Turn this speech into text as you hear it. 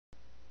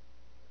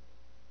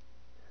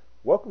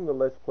Welcome to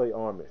Let's Play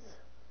Armis.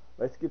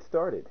 Let's get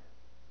started.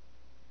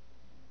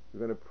 We're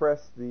going to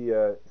press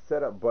the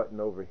setup button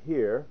over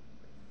here,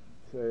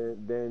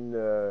 then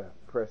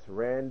press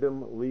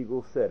random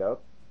legal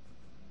setup.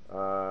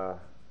 It's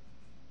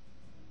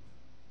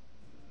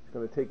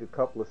going to take a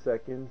couple of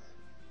seconds.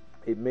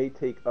 It may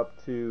take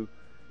up to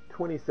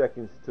 20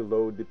 seconds to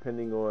load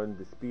depending on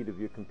the speed of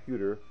your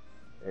computer,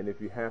 and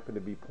if you happen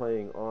to be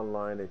playing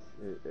online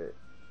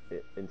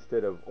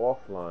instead of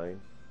offline,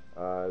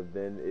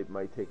 then it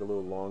might take a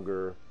little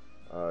longer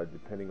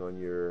depending on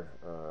your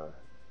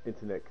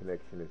internet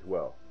connection as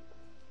well.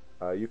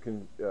 You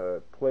can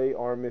play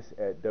Armis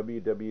at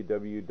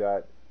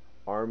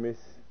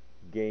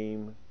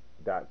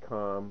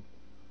www.armisgame.com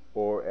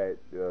or at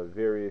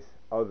various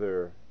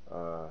other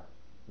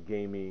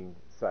gaming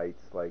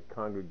sites like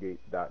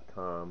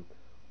congregate.com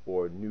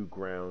or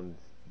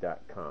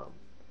newgrounds.com.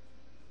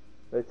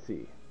 Let's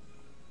see.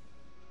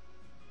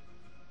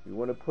 We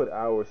want to put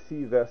our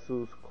sea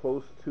vessels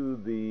close to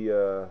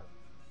the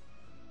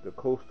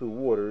coastal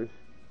waters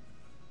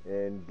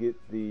and get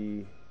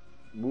the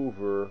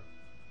mover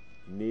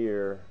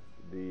near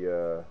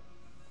the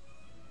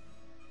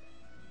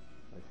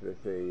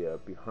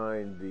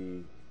behind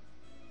the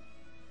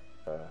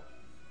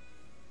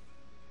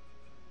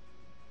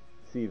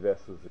sea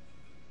vessels.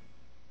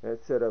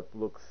 That setup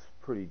looks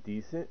pretty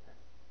decent.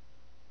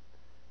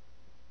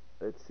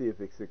 Let's see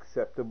if it's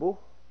acceptable.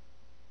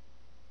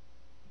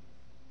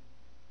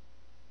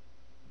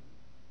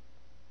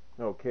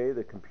 Okay,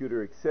 the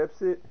computer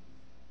accepts it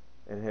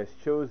and has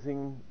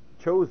chosen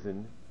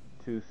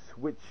to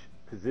switch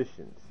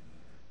positions.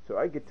 So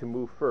I get to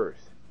move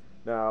first.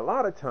 Now a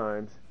lot of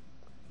times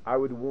I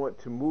would want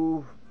to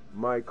move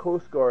my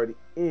Coast Guard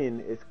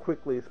in as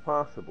quickly as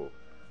possible.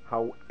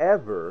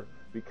 However,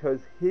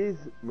 because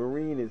his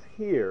Marine is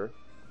here,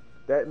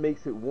 that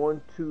makes it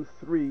 1, 2,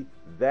 3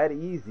 that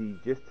easy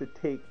just to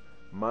take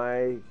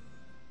my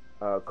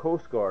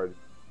Coast Guard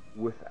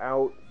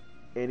without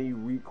any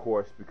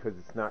recourse because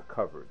it's not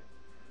covered.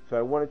 So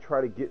I want to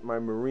try to get my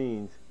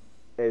Marines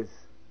as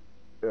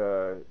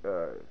to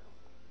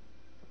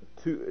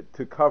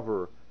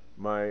cover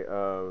my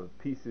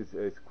pieces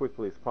as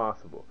quickly as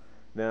possible.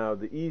 Now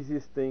the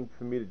easiest thing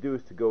for me to do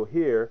is to go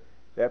here.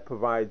 That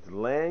provides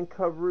land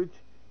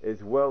coverage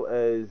as well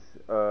as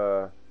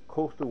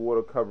coastal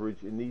water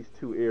coverage in these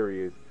two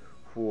areas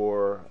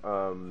for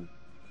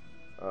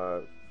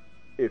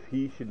if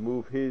he should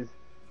move his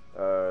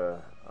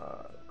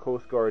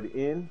Coast Guard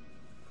in,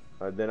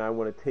 then I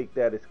want to take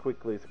that as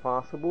quickly as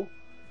possible.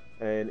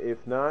 And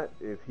if not,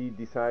 if he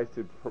decides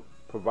to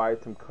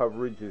provide some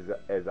coverage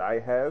as I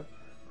have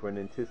for an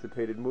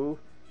anticipated move,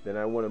 then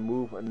I want to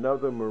move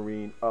another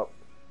Marine up.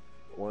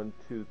 1,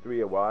 2,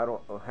 3. Well, I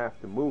don't have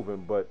to move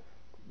him, but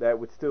that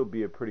would still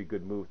be a pretty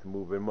good move to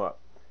move him up.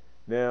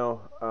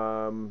 Now,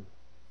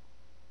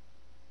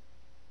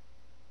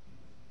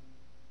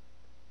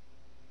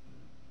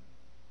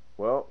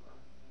 well,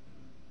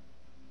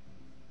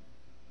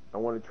 I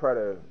want to try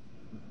to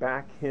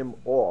back him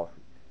off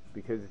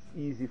because it's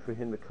easy for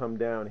him to come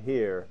down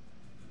here,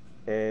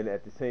 and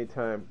at the same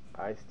time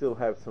I still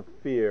have some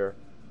fear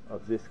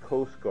of this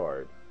Coast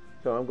Guard.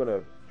 So I'm going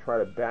to try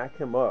to back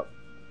him up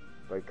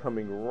by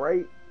coming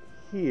right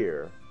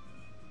here.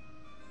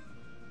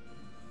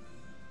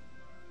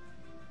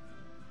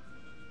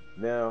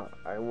 Now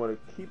I want to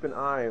keep an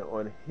eye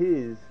on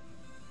his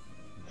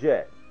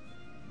jet.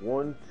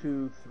 1,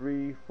 2,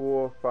 3,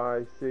 4,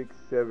 5, 6,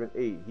 7,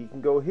 8. He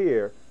can go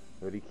here,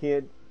 but he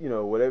can't,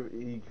 whatever.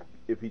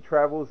 If he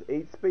travels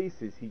 8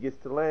 spaces, he gets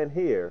to land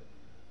here,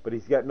 but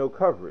he's got no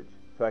coverage,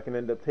 so I can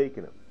end up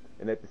taking him.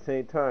 And at the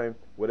same time,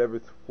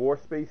 whatever's 4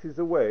 spaces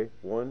away,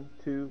 1,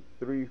 2,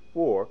 3,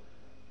 4,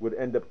 would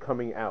end up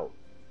coming out.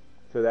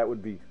 So that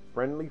would be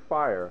friendly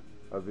fire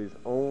of his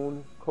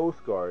own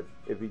Coast Guard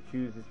if he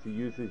chooses to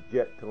use his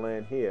jet to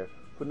land here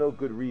for no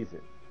good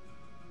reason.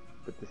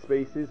 But the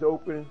space is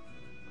open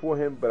for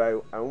him, but I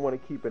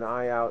want to keep an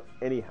eye out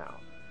anyhow,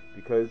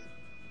 because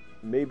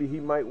maybe he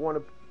might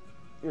want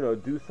to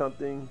do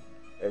something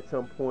at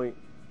some point.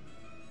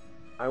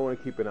 I want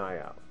to keep an eye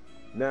out.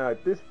 Now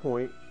at this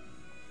point,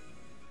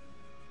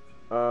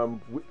 I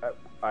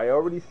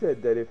already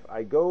said that if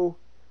I go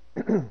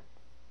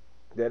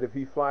that if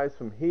he flies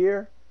from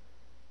here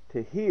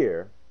to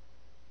here,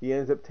 he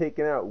ends up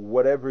taking out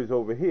whatever is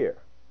over here.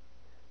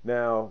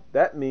 Now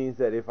that means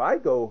that if I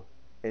go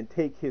and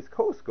take his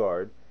Coast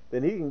Guard,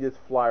 then he can just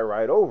fly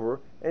right over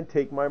and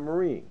take my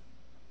Marine,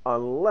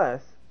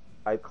 unless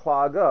I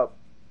clog up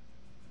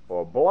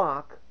or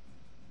block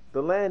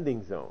the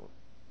landing zone.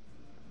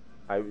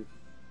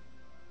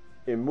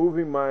 In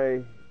moving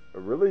my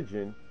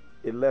religion,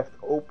 it left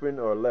open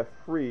or left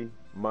free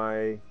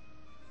my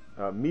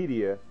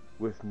media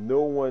with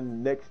no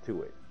one next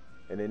to it,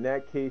 and in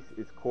that case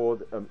it's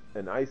called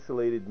an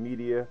isolated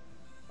media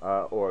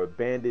or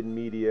abandoned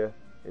media,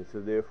 and so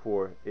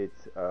therefore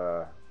it's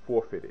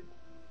forfeited.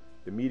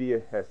 The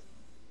media has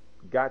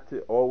got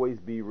to always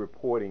be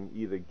reporting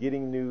either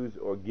getting news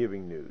or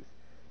giving news,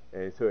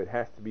 and so it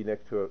has to be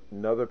next to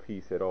another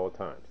piece at all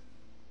times.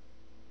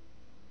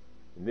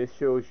 And this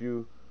shows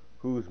you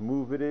whose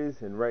move it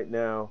is, and right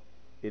now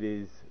it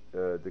is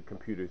the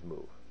computer's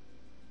move.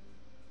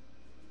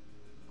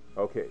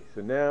 Okay,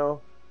 so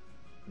now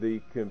the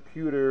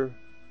computer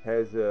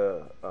has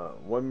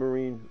one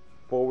Marine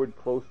forward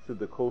close to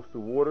the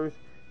coastal waters,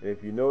 and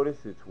if you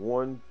notice, it's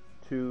 1,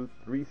 2,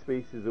 3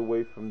 spaces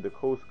away from the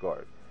Coast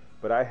Guard.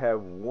 But I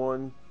have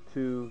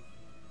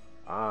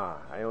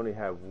I only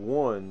have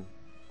one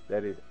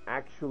that is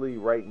actually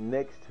right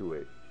next to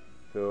it.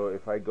 So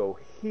if I go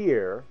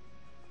here,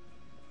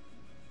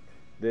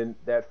 then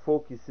that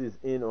focuses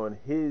in on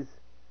his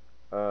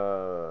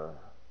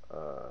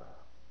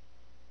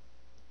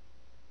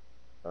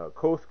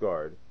Coast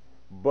Guard,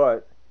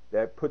 but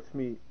that puts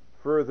me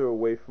further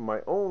away from my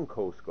own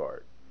Coast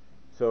Guard.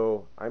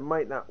 So I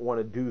might not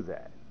want to do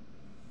that.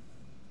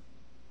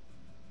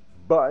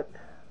 But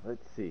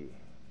let's see.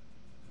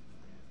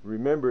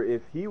 Remember,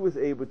 if he was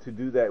able to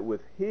do that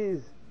with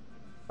his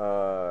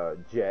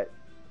jet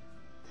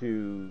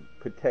to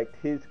protect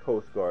his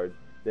Coast Guard,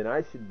 then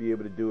I should be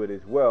able to do it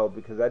as well,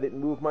 because I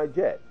didn't move my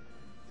jet.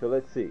 So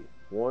let's see.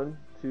 1,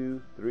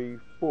 2, 3,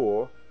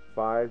 4,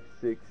 5,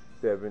 6,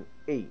 7,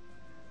 8.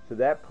 So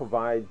that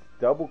provides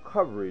double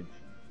coverage,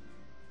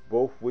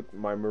 both with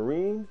my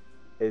Marine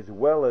as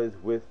well as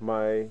with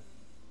my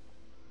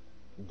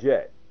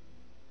jet.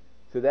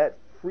 So that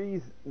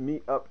frees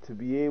me up to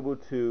be able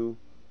to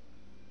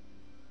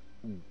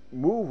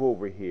move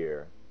over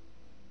here,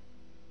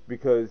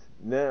 because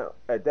now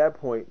at that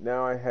point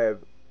now I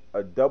have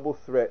a double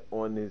threat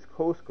on his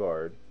Coast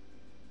Guard,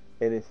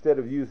 and instead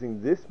of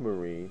using this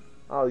Marine,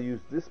 I'll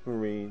use this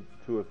Marine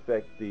to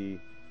affect the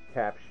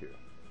capture,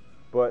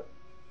 but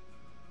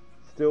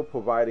still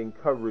providing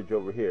coverage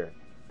over here.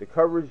 The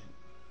coverage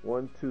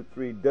 1, 2,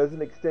 3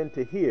 doesn't extend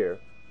to here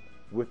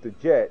with the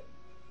jet,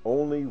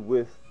 only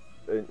with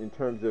in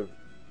terms of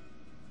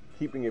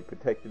keeping it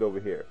protected over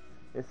here.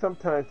 And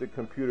sometimes the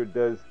computer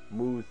does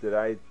moves that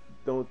I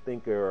don't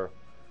think are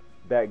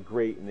that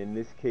great, and in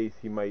this case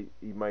he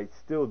might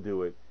still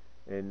do it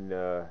and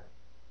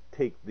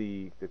take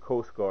the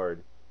Coast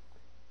Guard,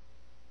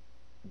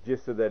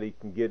 just so that he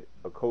can get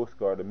a Coast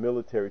Guard,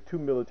 two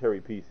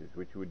military pieces,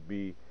 which would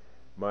be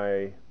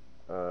my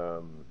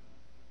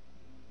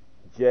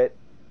jet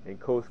and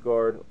Coast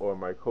Guard, or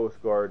my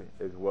Coast Guard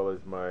as well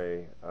as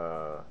my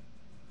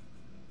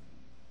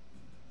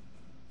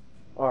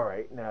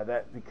alright, now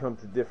that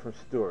becomes a different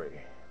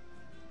story.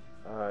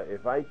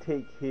 If I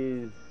take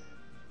his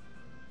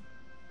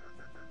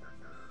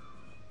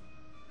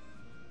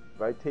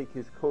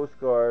Coast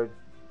Guard,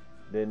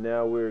 then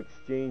now we're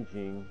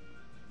exchanging,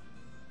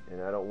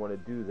 and I don't want to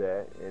do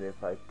that. And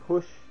if I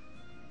push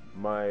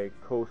my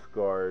Coast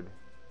Guard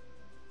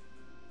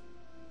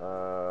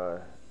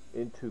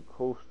into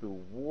coastal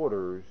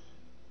waters,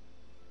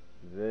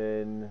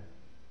 then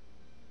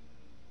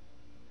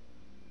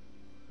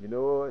you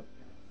know what?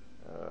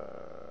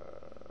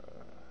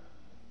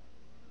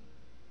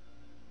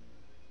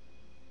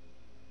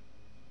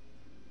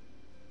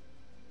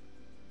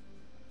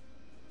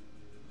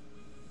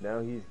 Now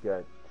he's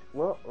got,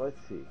 well, let's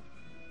see.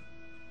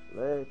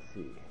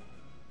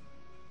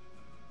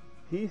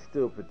 He's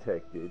still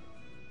protected,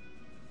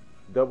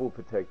 double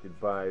protected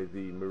by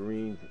the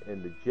Marines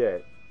and the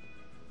jet,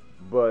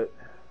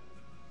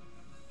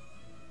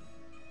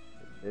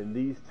 and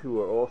these two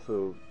are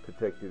also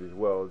protected as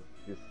well,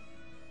 just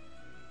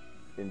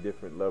in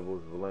different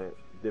levels of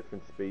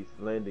different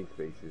landing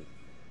spaces.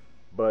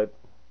 But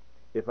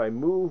if I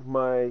move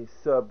my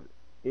sub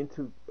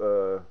into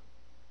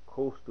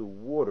coastal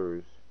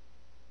waters,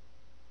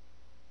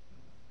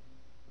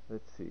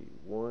 let's see,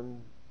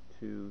 1,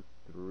 2,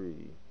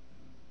 3.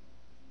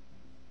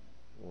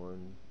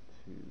 1,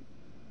 2,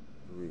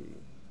 3.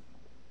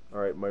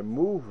 Alright, my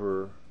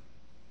mover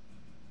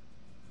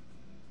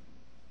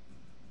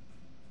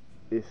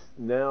is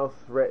now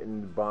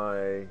threatened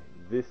by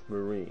this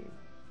Marine.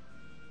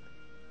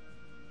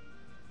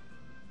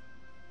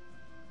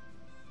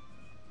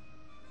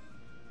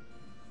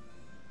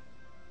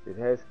 It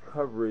has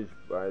coverage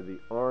by the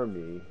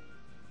Army.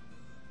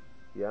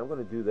 Yeah, I'm going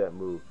to do that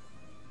move.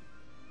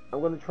 I'm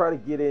going to try to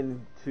get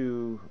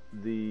into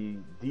the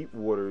deep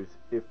waters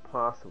if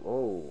possible.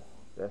 Oh,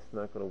 that's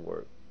not going to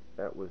work.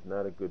 That was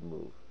not a good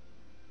move.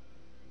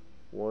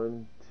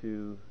 1,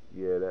 2,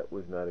 yeah, that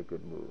was not a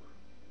good move.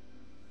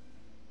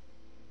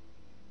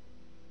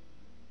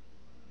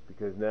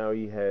 Because now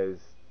he has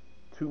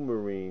 2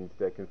 Marines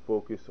that can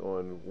focus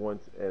on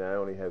once, and I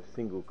only have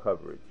single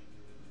coverage.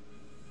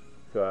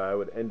 So I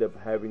would end up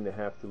having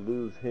to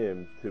lose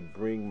him to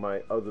bring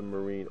my other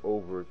Marine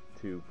over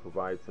to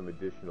provide some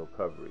additional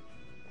coverage.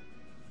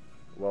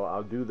 Well,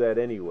 I'll do that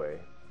anyway,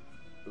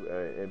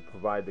 and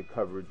provide the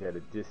coverage at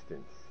a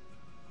distance,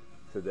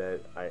 so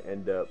that I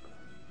end up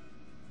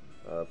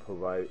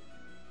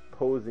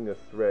posing a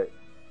threat,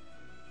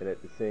 and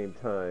at the same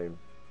time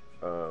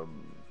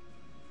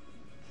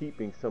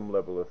keeping some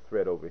level of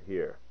threat over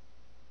here.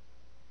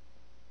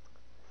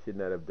 Should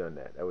not have done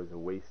that. That was a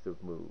waste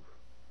of move.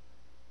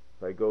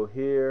 If I go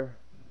here,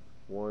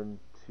 1,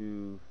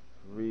 2,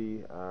 3,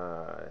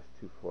 that's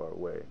too far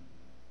away.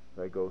 If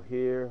I go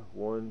here,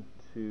 1,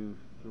 2,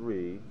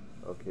 3.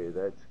 Okay,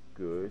 that's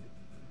good.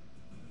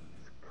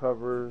 Let's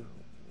cover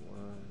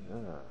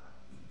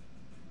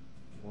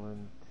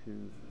 1,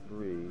 2,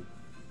 3.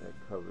 That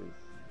covers.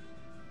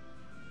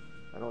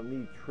 I don't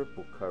need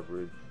triple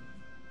coverage.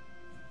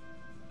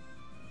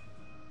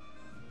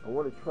 I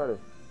want to try to.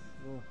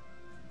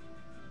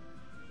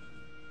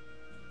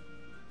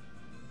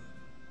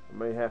 I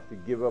may have to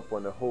give up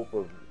on the hope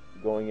of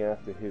going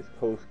after his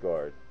Coast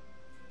Guard.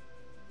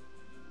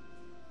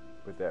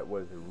 But that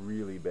was a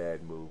really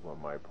bad move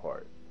on my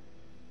part.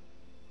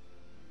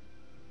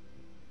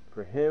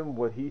 For him,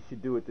 what he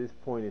should do at this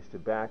point is to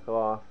back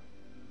off,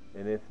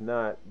 and if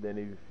not, then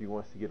if he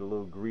wants to get a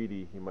little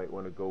greedy, he might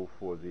want to go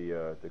for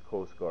the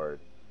Coast Guard,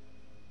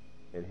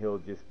 and he'll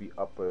just be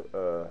up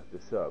the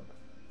sub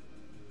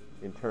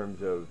in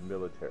terms of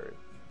military.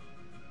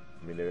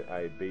 I mean,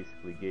 I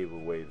basically gave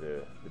away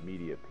the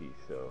media piece,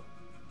 so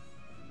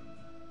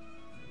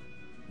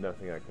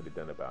nothing I could have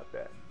done about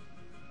that.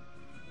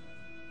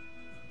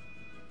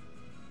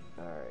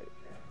 Alright.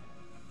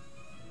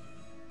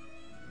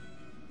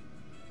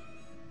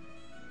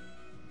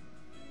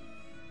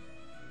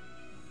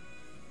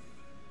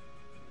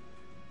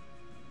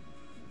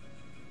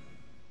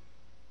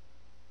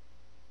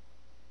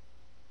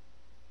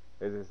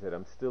 As I said,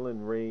 I'm still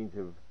in range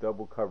of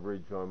double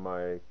coverage on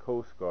my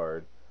Coast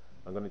Guard.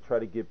 I'm going to try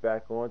to get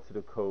back onto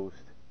the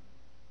coast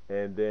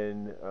and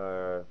then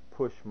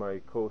push my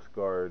Coast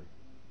Guard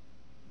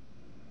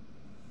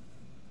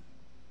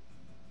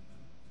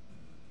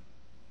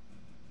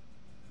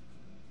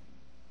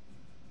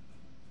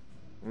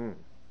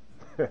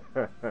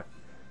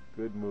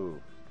Good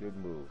move. Good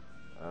move.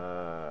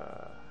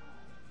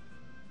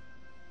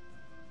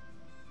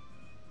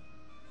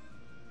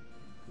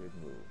 Good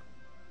move.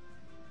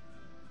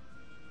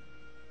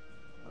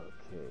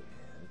 Okay,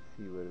 let's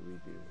see what do we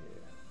do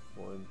here.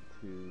 1,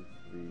 2,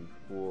 3,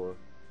 4.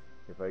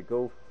 If I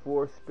go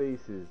 4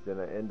 spaces, then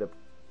I end up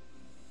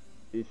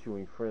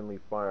issuing friendly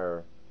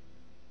fire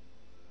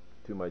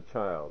to my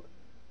child.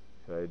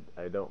 So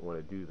I don't want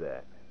to do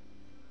that.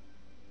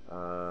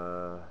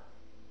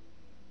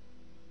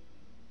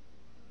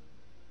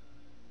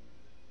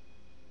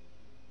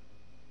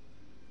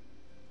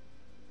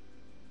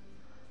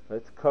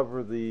 Let's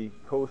cover the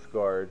Coast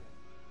Guard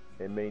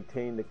and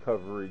maintain the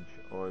coverage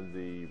on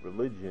the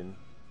religion,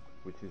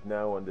 which is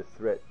now under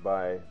threat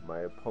by my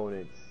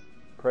opponent's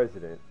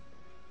president,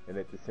 and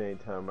at the same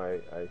time I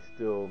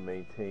still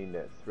maintain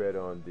that threat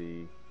on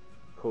the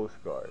Coast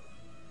Guard.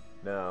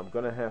 Now I'm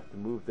going to have to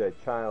move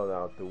that child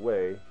out the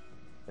way,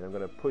 and I'm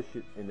going to push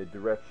it in the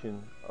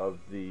direction of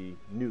the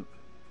nuke,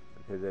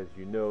 because as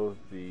you know,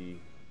 the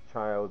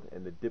child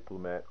and the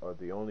diplomat are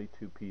the only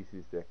 2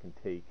 pieces that can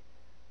take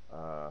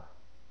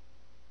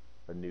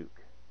a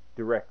nuke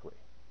directly.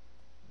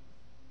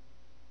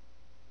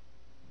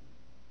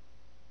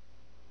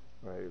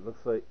 Right, it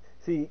looks like,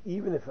 see,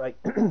 even if I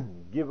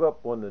give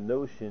up on the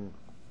notion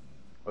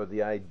or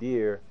the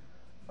idea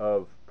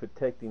of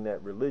protecting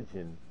that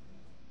religion,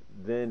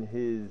 then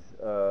his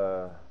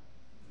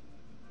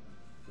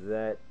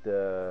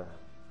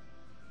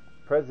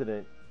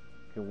president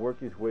can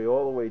work his way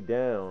all the way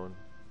down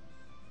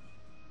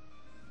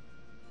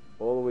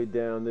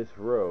this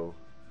row,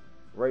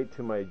 right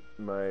to my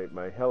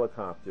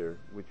helicopter,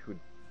 which would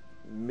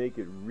make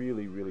it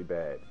really, really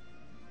bad.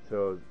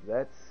 So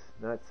that's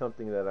not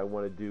something that I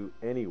want to do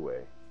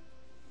anyway.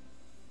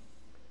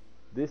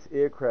 This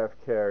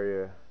aircraft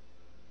carrier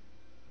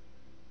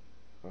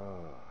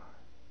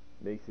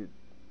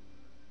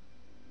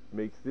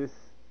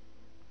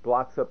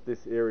blocks up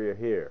this area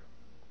here.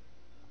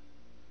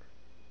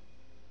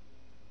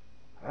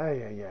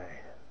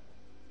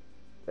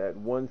 That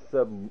one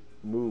sub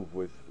move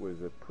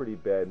was a pretty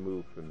bad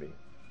move for me.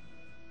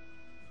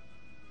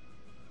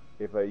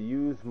 If I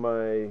use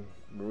my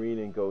Marine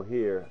and go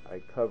here,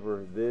 I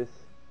cover this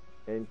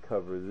and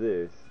cover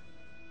this,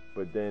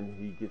 but then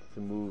he gets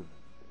to move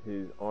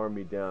his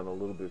army down a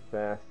little bit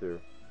faster,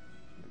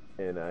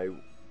 and I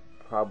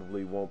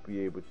probably won't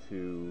be able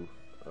to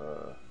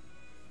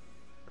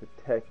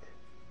protect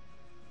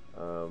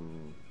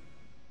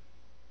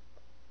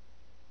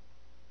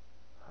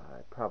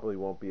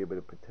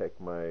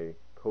my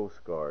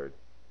Coast Guard.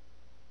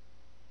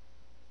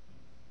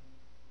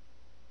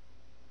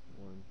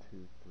 1,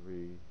 2,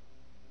 3.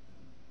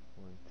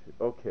 1, 2.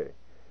 Okay,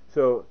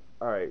 so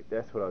alright,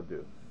 that's what I'll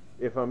do.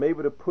 If I'm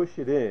able to push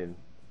it in,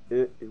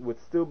 it would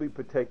still be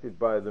protected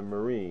by the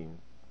Marine.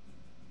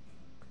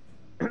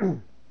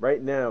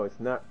 Right now, it's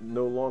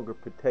no longer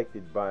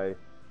protected by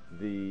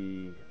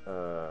the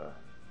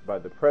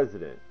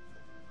president,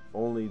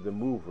 only the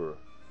mover.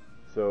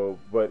 So,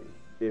 but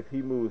if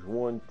he moves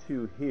 1,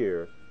 2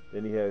 here,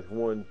 then he has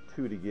 1,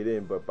 2 to get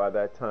in. But by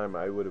that time,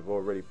 I would have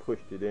already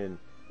pushed it in,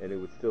 and it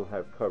would still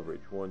have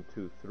coverage. 1,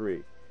 2,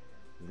 3.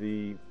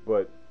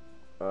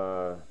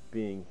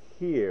 Being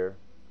here,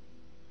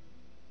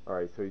 all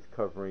right. So he's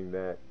covering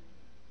that.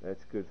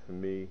 That's good for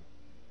me.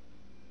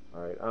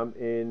 All right, I'm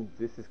in.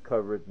 This is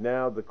covered.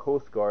 Now the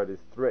Coast Guard is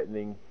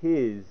threatening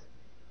his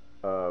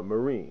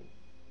Marine.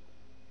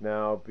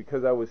 Now,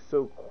 because I was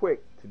so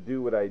quick to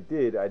do what I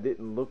did, I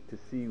didn't look to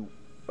see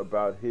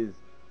about his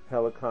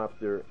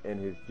helicopter and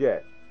his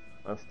jet.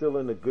 I'm still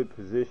in a good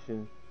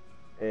position,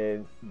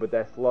 but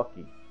that's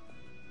lucky.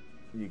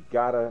 You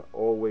gotta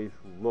always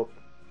look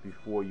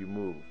before you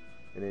move.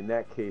 And in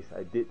that case,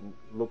 I didn't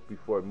look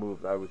before I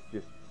moved. I was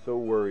just so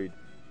worried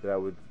that I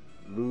would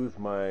lose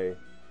my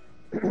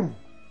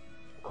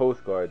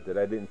Coast Guard that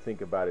I didn't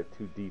think about it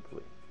too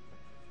deeply.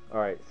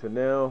 Alright, so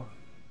now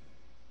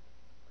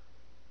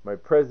my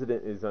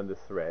president is under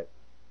threat,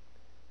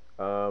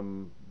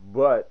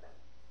 but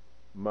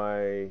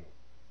I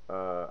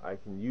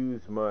can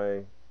use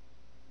my,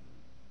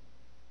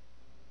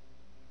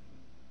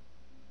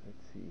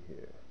 let's see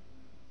here.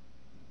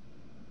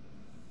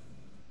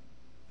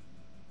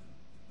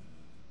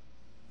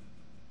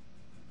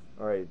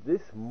 Alright,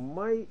 this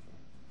might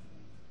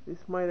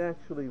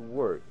actually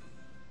work.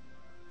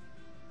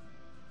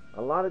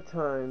 A lot of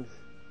times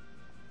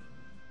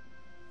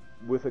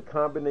with a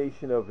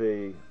combination of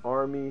a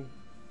army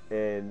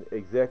and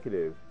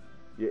executive,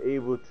 you're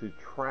able to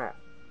trap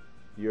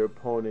your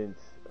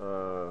opponent's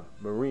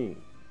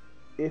marine.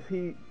 If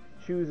he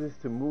chooses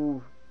to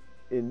move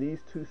in these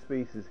two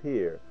spaces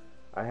here,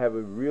 I have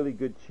a really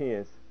good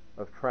chance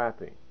of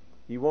trapping.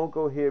 He won't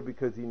go here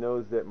because he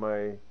knows that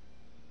my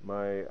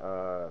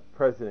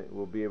president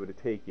will be able to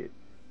take it,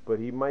 but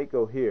he might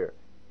go here.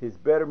 His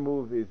better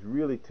move is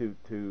really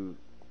to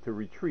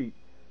retreat,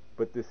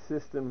 but the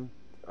system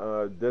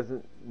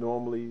doesn't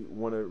normally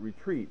want to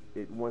retreat.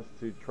 It wants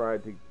to try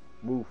to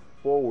move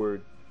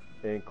forward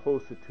and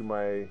closer to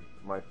my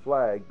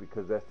flag,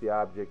 because that's the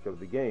object of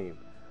the game.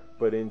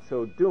 But in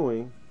so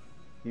doing,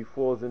 he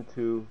falls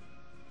into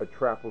a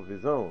trap of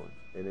his own.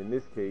 And in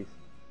this case,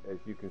 as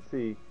you can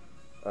see,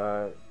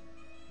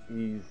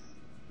 he's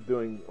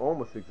doing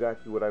almost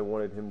exactly what I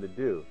wanted him to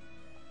do.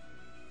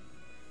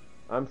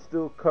 I'm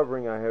still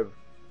covering. I have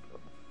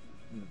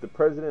the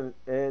president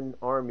and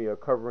army are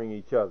covering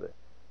each other.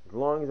 As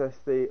long as I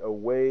stay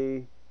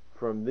away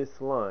from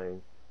this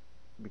line,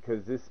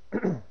 because this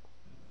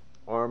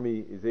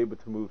army is able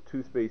to move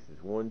two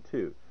spaces, 1,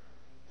 2.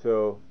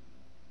 So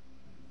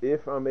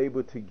if I'm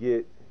able to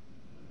get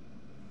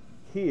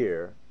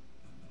here,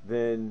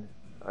 then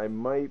I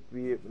might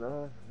be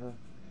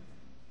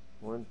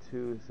 1,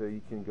 2. So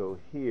you can go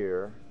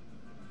here,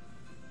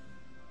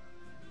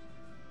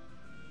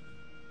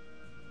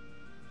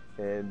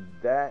 and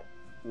that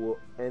will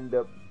end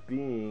up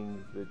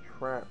being the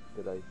trap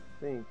that I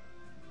think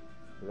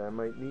that I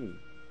might need.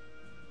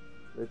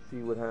 Let's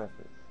see what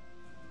happens.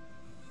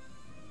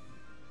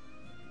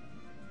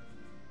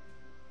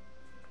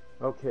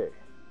 Okay.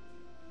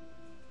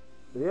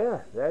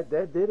 Yeah, that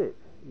did it.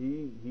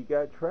 He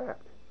got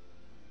trapped.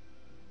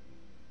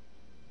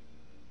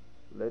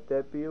 Let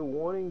that be a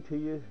warning to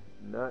you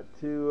not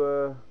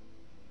to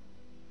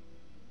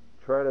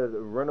try to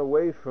run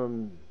away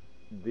from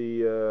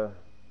the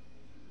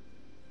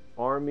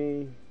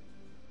army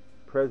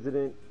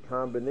president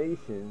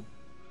combination.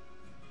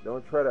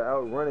 Don't try to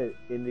outrun it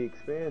in the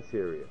expanse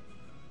area.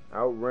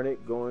 Outrun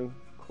it going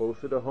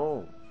closer to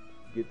home.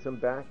 Get some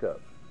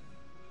backup.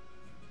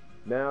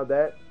 Now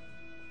that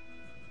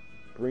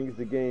brings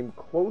the game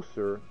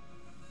closer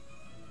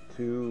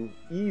to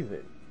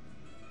even.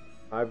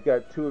 I've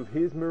got 2 of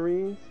his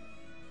Marines.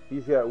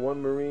 He's got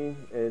 1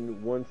 Marine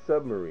and 1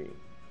 submarine.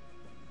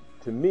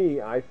 To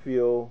me, I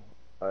feel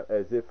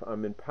as if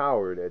I'm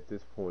empowered at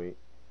this point,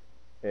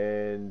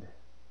 and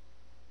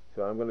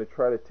so I'm going to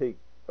try to take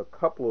a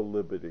couple of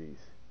liberties.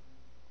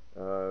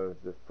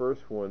 The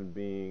first one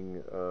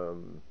being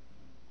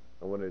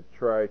I want to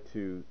try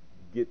to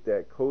get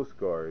that Coast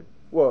Guard.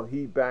 Well,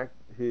 he backed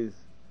his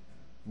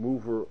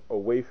mover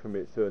away from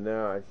it, so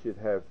now I should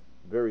have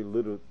very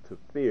little to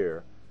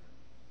fear.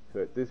 So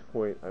at this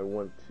point, I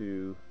want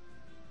to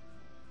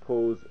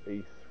pose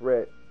a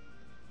threat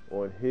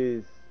on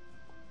his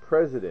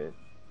president,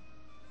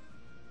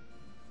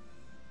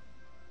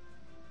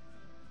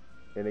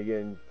 and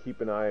again keep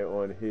an eye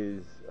on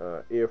his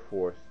Air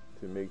Force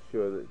to make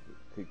sure that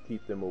to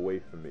keep them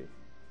away from me.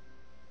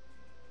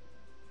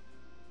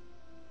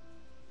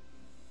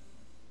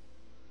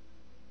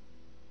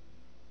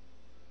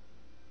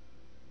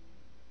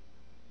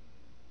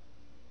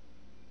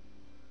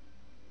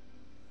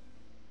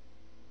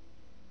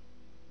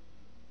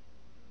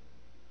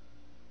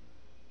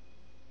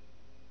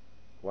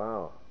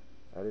 Wow,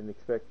 I didn't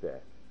expect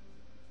that.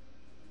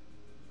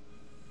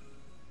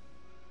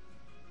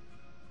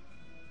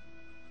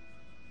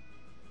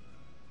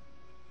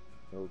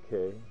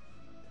 Okay.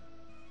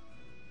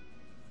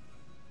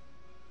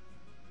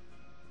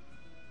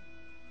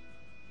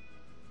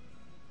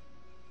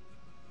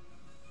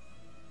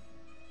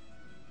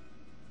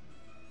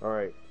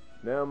 Alright,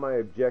 now my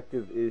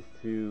objective is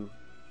to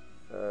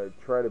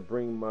try to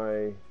bring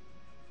my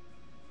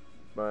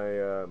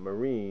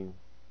Marine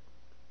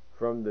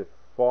from the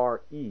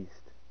far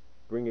east,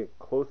 bring it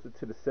closer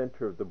to the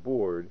center of the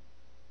board,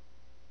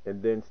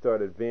 and then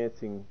start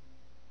advancing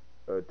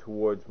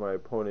towards my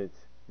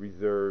opponent's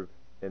reserve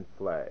and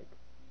flag.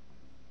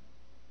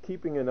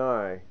 Keeping an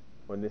eye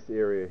on this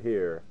area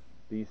here,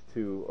 these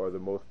two are the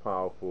most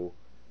powerful,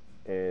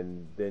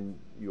 and then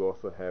you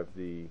also have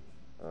the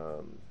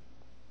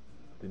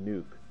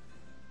nuke.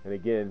 And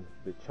again,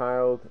 the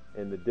child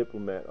and the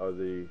diplomat are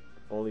the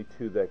only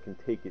two that can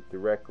take it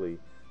directly,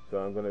 so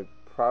I'm going to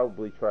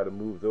probably try to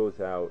move those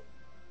out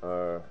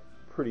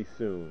pretty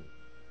soon.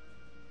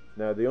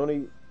 Now the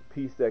only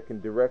piece that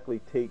can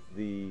directly take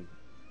the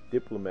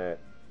diplomat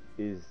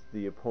is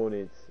the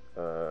opponent's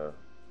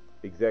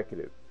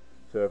executive.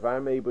 So if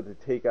I'm able to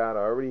take out,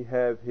 I already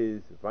have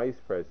his vice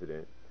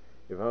president,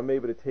 if I'm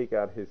able to take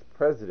out his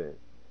president,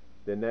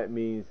 then that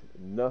means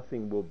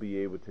nothing will be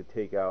able to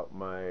take out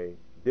my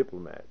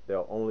diplomat.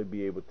 They'll only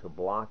be able to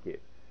block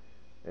it.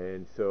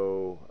 And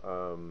so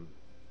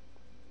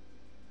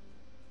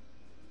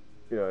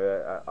you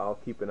know, I'll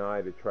keep an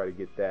eye to try to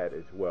get that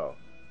as well.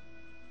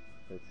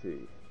 Let's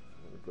see.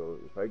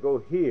 If I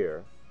go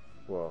here,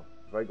 well,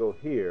 if I go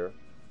here,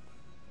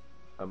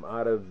 I'm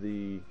out of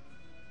the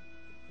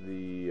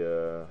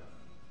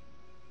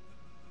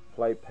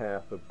flight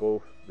path of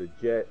both the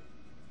jet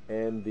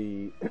and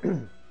the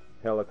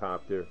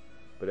helicopter,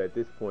 but at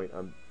this point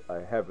I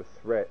have a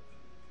threat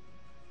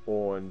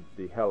on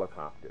the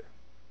helicopter,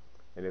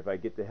 and if I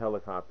get the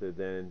helicopter,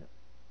 then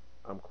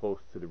I'm close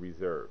to the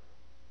reserve.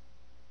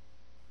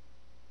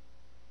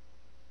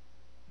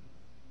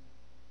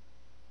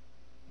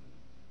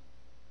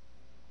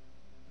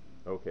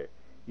 Okay,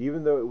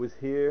 even though it was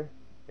here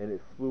and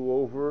it flew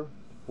over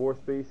 4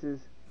 spaces,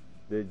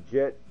 the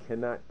jet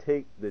cannot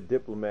take the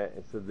diplomat,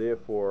 and so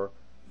therefore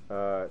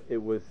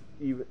it was,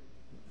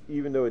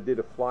 even though it did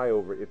a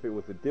flyover, if it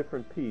was a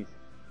different piece,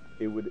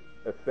 it would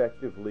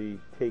effectively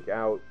take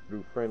out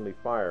through friendly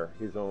fire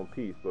his own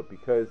piece. But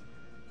because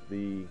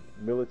the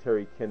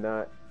military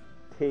cannot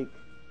take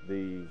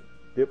the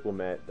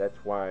diplomat, that's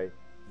why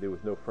there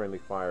was no friendly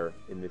fire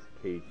in this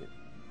occasion.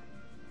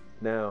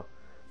 Now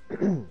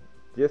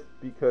just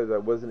because I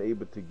wasn't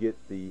able to get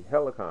the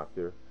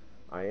helicopter,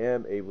 I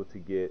am able to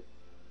get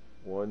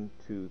 1,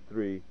 2,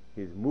 3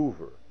 his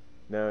mover.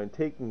 Now in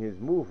taking his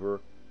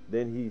mover,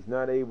 then he's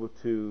not able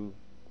to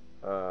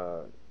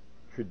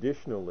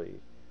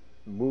traditionally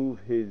move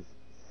his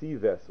sea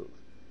vessels,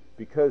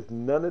 because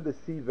none of the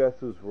sea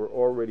vessels were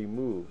already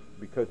moved,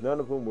 because none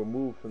of them were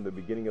moved from the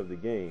beginning of the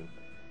game.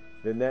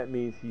 Then that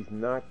means he's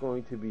not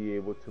going to be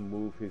able to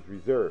move his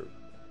reserve.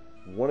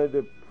 One of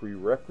the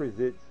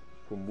prerequisites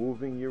for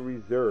moving your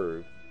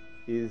reserve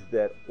is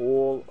that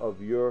all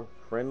of your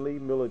friendly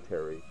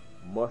military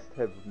must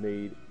have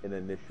made an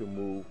initial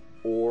move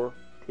or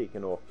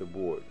taken off the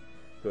board.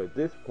 So at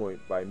this point,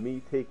 by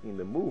me taking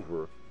the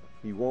mover,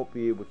 he won't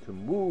be able to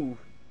move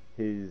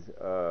his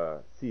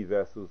sea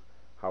vessels.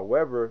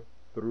 However,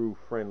 through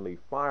friendly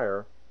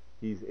fire,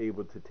 he's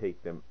able to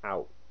take them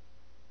out.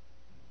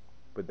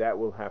 But that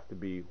will have to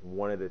be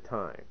one at a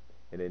time,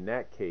 and in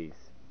that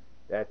case,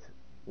 that's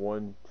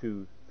 1,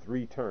 2,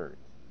 3 turns.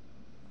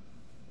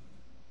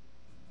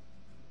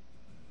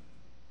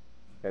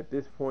 At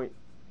this point,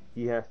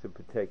 he has to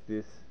protect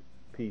this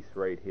piece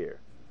right here,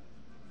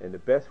 and the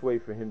best way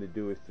for him to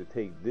do is to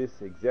take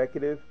this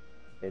executive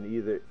and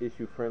either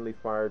issue friendly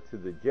fire to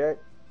the jet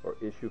or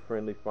issue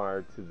friendly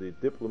fire to the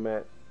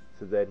diplomat,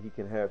 so that he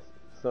can have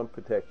some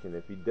protection.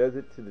 If he does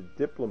it to the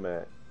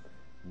diplomat,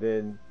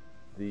 then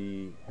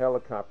the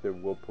helicopter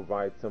will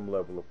provide some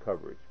level of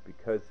coverage.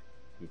 Because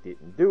he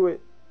didn't do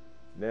it,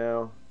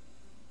 now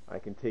I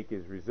can take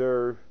his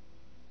reserve,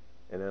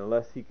 and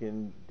unless he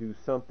can do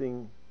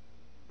something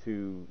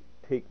to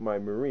take my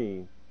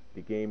marine,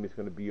 the game is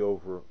going to be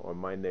over on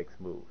my next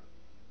move.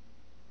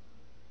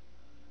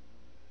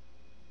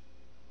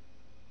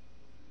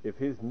 If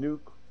his nuke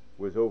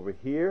was over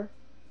here,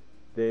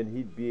 then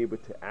he'd be able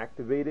to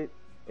activate it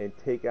and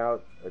take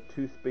out a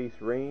 2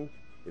 space range.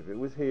 If it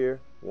was here,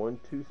 1,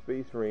 2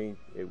 space range,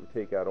 it would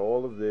take out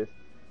all of this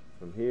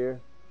from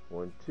here.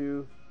 1,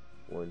 2,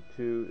 1,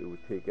 2. It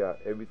would take out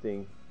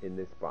everything in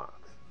this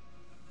box,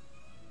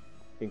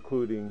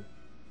 including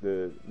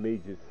the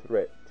major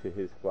threat to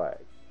his flag.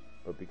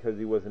 But because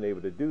he wasn't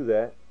able to do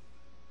that,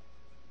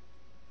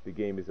 the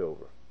game is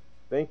over.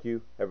 Thank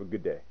you. Have a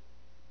good day.